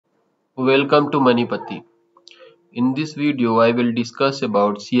Welcome to Manipati. In this video, I will discuss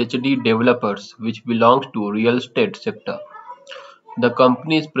about CHD Developers, which belongs to real estate sector. The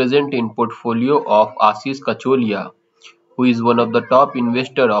company is present in portfolio of Ashish Kacholia, who is one of the top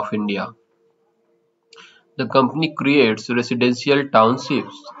investor of India. The company creates residential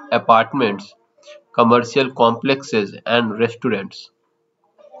townships, apartments, commercial complexes, and restaurants.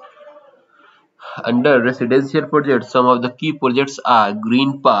 Under residential projects, some of the key projects are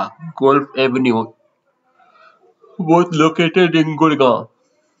Green Park, Golf Avenue, both located in Gurgaon.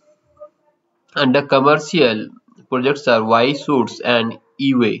 Under commercial projects are Y Suits and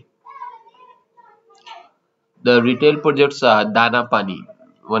E-Way. The retail projects are Dana Pani.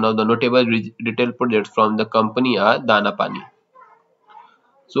 One of the notable retail projects from the company are Dana Pani.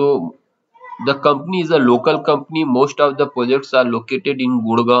 So the company is a local company. Most of the projects are located in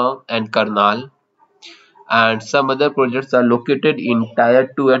Gurgaon and Karnal, and some other projects are located in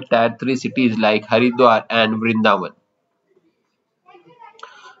Tier 2 and Tier 3 cities like Haridwar and Vrindavan.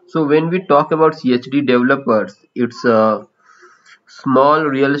 So when we talk about CHD developers, it's a small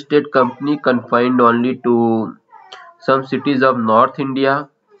real estate company confined only to some cities of North India,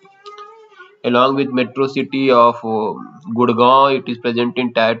 along with metro city of Gurgaon. It is present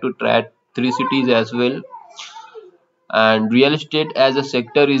in Tier 2, Tier 3 cities as well. And real estate as a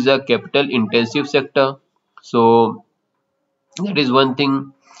sector is a capital intensive sector. So that is one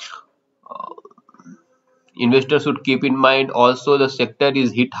thing investors should keep in mind. Also, the sector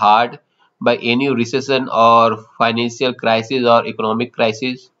is hit hard by any recession or financial crisis or economic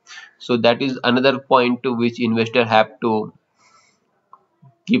crisis. So that is another point to which investors have to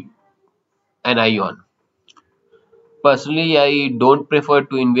keep an eye on. Personally, I don't prefer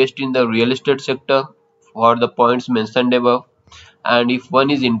to invest in the real estate sector for the points mentioned above. And if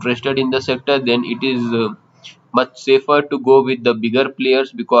one is interested in the sector, then it is much safer to go with the bigger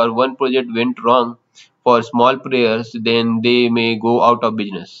players, because one project went wrong for small players, then they may go out of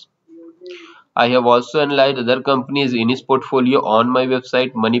business. I have also analyzed other companies in his portfolio on my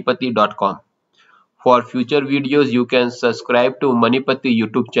website manipati.com. For future videos, you can subscribe to Manipati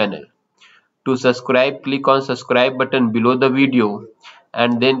YouTube channel. To subscribe, click on subscribe button below the video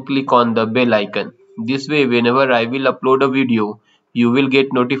and then click on the bell icon. This way, whenever I will upload a video, you will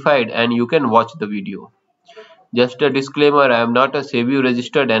get notified and you can watch the video. Just a disclaimer, I am not a SEBI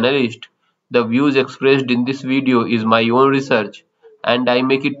registered analyst. The views expressed in this video is my own research and I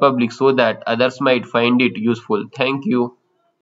make it public so that others might find it useful. Thank you.